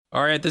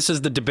All right, this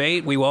is the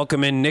debate. We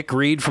welcome in Nick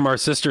Reed from our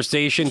sister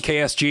station,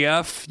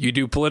 KSGF. You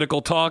do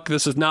political talk.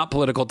 This is not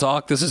political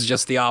talk. This is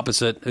just the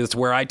opposite. It's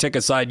where I take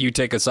a side, you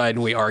take a side,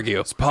 and we argue.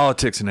 It's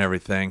politics and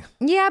everything.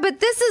 Yeah, but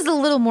this is a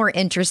little more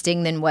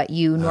interesting than what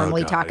you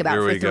normally talk about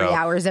for 3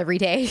 hours every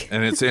day.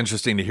 And it's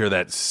interesting to hear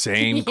that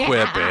same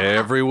quip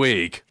every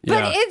week.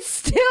 But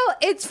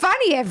it's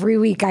funny every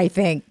week, I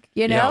think.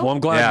 You know? Yeah, well, I'm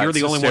glad you're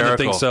the only one that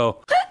thinks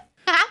so.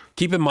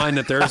 Keep in mind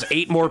that there's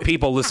 8 more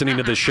people listening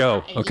to this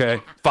show,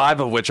 okay?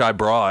 5 of which I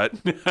brought.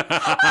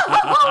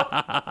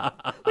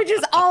 Which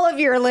is all of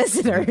your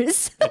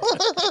listeners.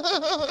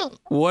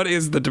 What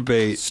is the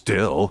debate?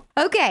 Still.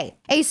 Okay.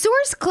 A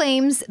source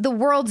claims the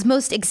world's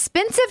most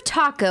expensive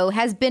taco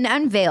has been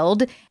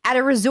unveiled at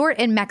a resort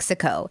in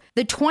Mexico.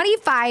 The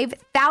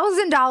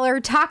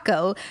 $25,000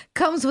 taco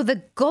comes with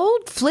a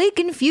gold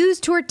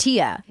flake-infused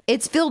tortilla.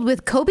 It's filled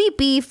with Kobe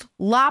beef,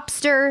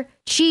 lobster,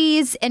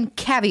 cheese, and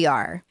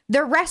caviar.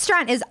 The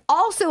restaurant is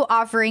also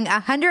offering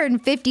a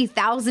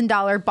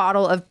 $150,000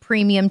 bottle of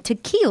premium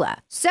tequila.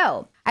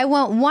 So I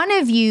want one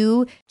of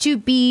you to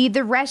be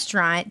the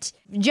restaurant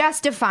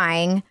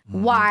justifying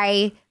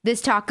why this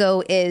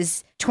taco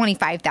is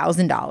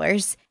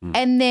 $25,000.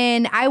 And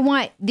then I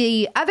want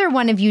the other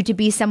one of you to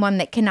be someone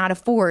that cannot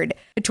afford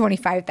a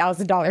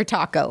 $25,000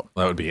 taco.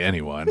 That would be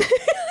anyone.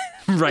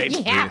 Right.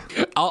 Yeah.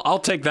 I'll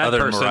take that Other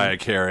than person. Mariah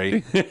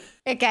Carey.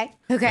 Okay.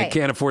 I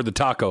can't afford the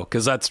taco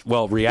because that's,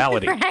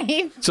 reality.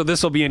 Right. So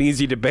this will be an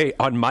easy debate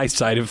on my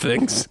side of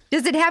things.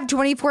 Does it have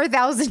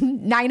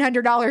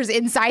 $24,900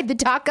 inside the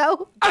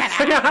taco?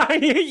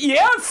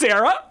 Yeah,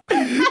 Sarah.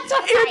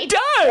 It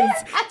does.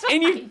 That's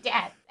what my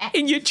dad said.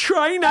 And you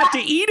try not to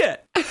eat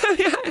it.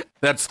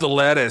 That's the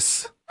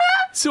lettuce.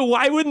 So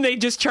why wouldn't they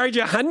just charge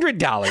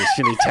 $100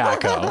 for the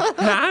taco?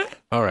 Huh?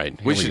 All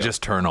right. We should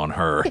just turn on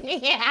her.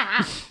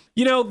 Yeah.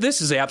 You know,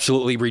 this is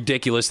absolutely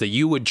ridiculous that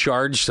you would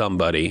charge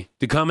somebody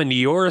to come into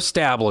your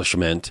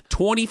establishment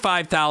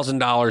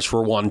 $25,000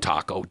 for one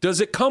taco. Does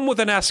it come with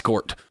an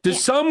escort?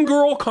 Does some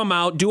girl come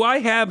out? Do I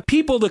have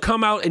people to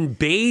come out and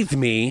bathe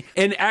me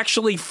and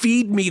actually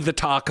feed me the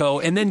taco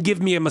and then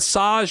give me a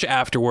massage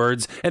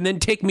afterwards and then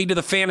take me to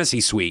the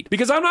fantasy suite?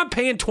 Because I'm not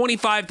paying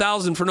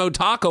 $25,000 for no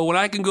taco when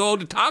I can go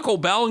to Taco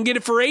Bell and get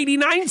it for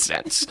 89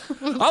 cents.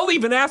 I'll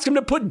even ask them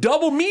to put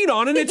double meat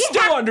on it. It's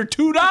still under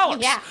 $2.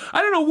 Yeah.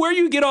 I don't know where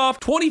you get off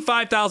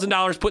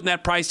 $25,000 putting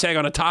that price tag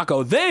on a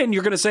taco. Then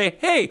you're going to say,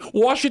 hey,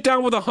 wash it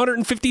down with a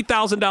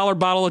 $150,000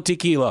 bottle of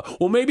tequila.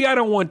 Well, maybe I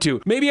don't want to.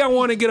 Maybe I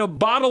want to get a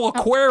bottle of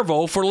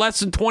Cuervo for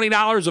less than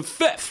 $20 a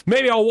fifth.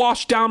 Maybe I'll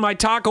wash down my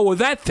taco with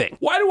that thing.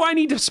 Why do I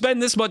need to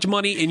spend this much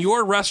money in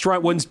your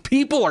restaurant when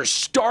people are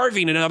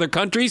starving in other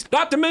countries,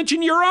 not to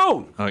mention your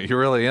own? Oh, you're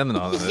really in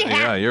on it.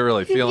 Yeah, you're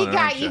really feeling it. He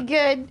got you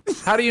good.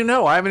 How do you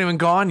know? I haven't even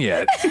gone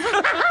yet.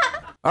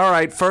 All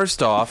right,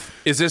 first off,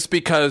 is this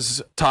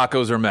because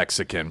tacos are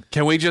Mexican?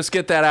 Can we just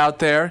get that out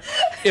there?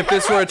 If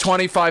this were a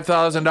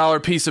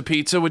 $25,000 piece of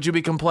pizza, would you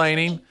be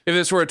complaining? If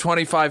this were a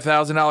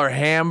 $25,000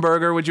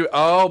 hamburger, would you?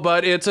 Oh,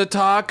 but it's a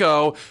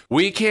taco.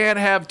 We can't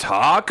have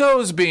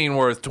tacos being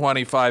worth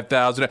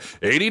 $25,000.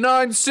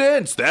 89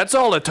 cents. That's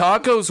all a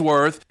taco's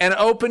worth. And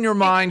open your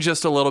mind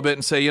just a little bit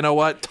and say, you know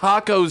what?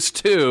 Tacos,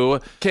 too,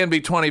 can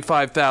be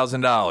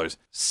 $25,000.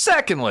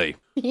 Secondly,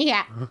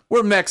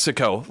 we're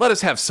Mexico. Let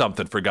us have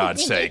something, for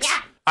God's sakes.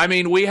 I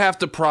mean, we have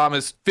to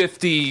promise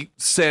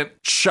 50-cent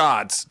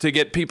shots to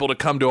get people to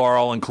come to our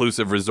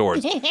all-inclusive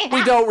resorts.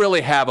 We don't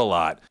really have a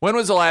lot. When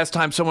was the last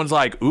time someone's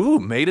like, ooh,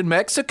 made in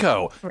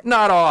Mexico?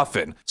 Not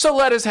often. So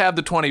let us have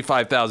the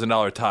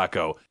 $25,000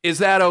 taco. Is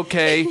that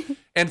okay?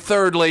 And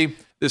thirdly,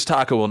 this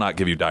taco will not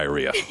give you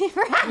diarrhea.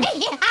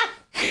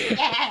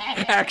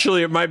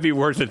 Actually, it might be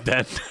worth it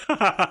then.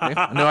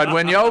 I knew I'd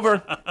win you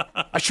over.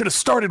 I should have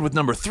started with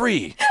number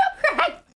 3.